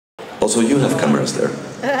Also, you have cameras there.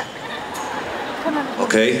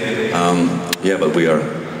 Okay. Yeah, but we are,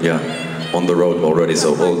 on the road already,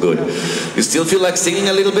 so all good. You still feel like singing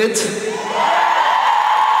a little bit?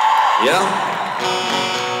 Yeah?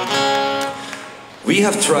 We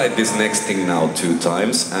have tried this next thing now 2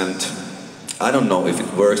 times, and I don't know if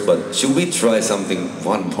it works, but should we try something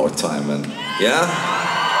one more time? And yeah?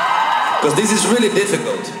 Because this is really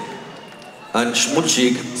difficult. Ein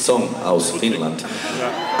schmutzig song aus Finland.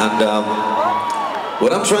 And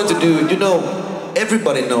what I'm trying to do, you know,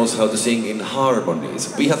 everybody knows how to sing in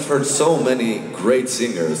harmonies. We have heard so many great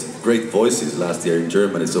singers, great voices last year in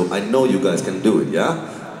Germany, so I know you guys can do it, yeah?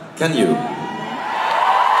 Can you?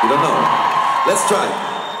 You don't know? Let's try.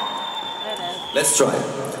 Let's try.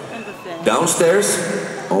 Downstairs,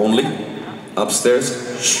 only. Upstairs,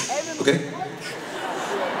 shh. Okay?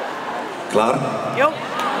 Klar? Yep.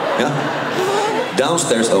 Yeah?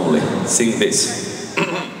 Downstairs only. Sing this.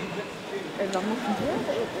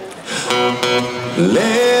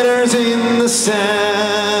 Letters in the sand.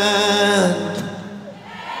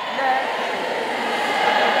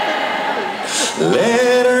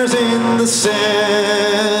 Letters in the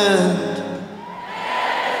sand.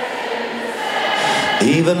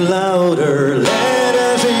 Even louder,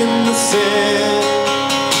 letters in the sand.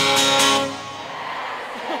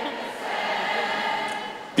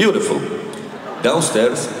 Beautiful.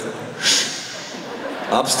 Downstairs.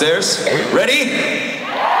 Upstairs. Ready?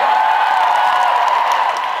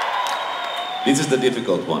 This is the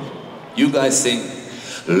difficult one. You guys sing.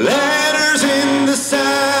 Letters in the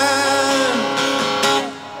sand.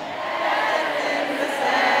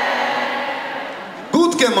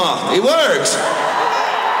 Gut gemacht. It works.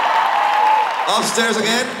 Upstairs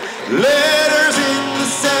again. Letters in the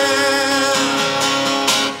sand.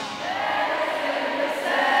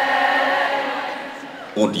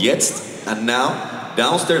 Und jetzt, and now,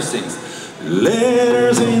 downstairs sings.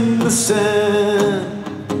 Letters in the sand.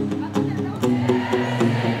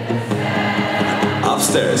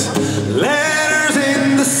 Upstairs. Letters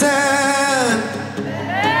in the sand.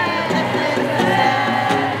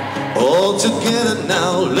 All together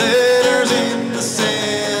now. Letters in the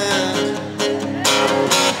sand.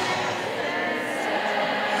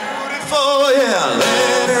 Beautiful, yeah.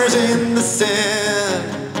 Letters in the sand.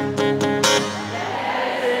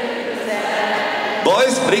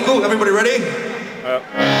 Boys, Rico, everybody ready?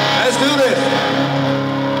 Let's do this.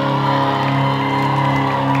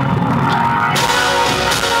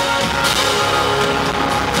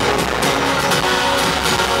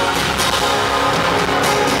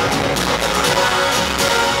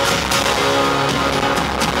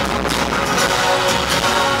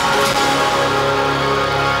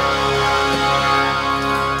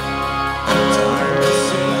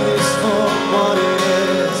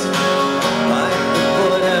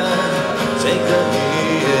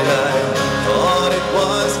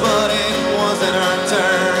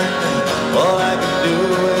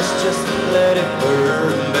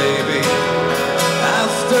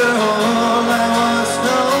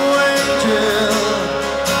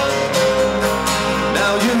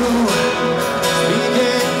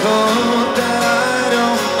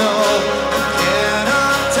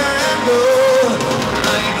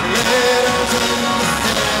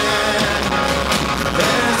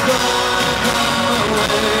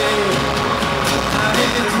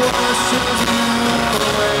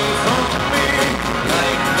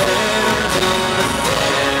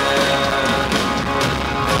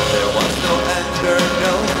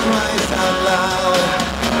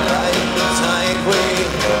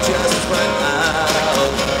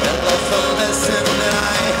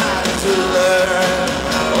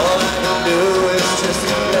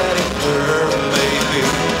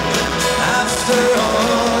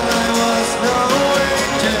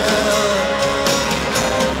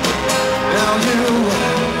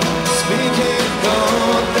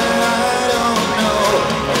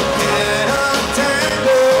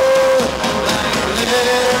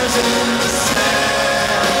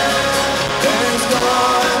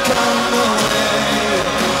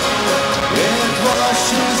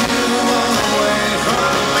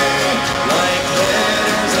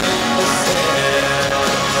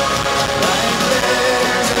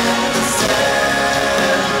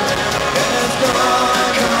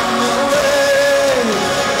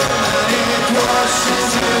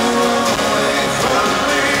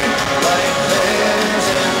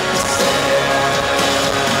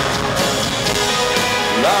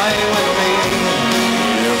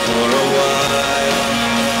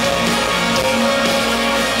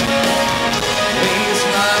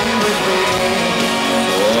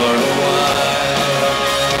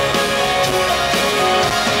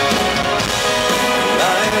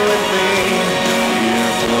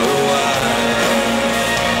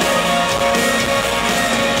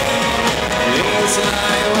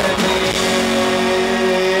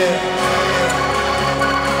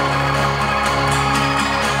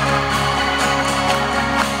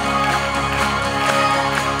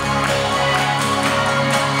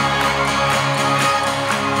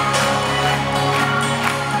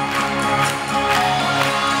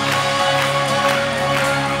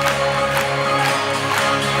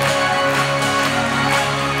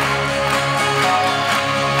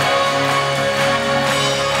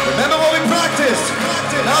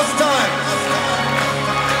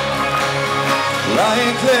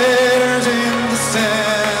 like letters in the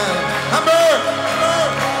sand. Hamburg!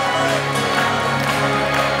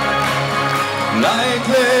 Like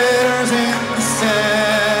letters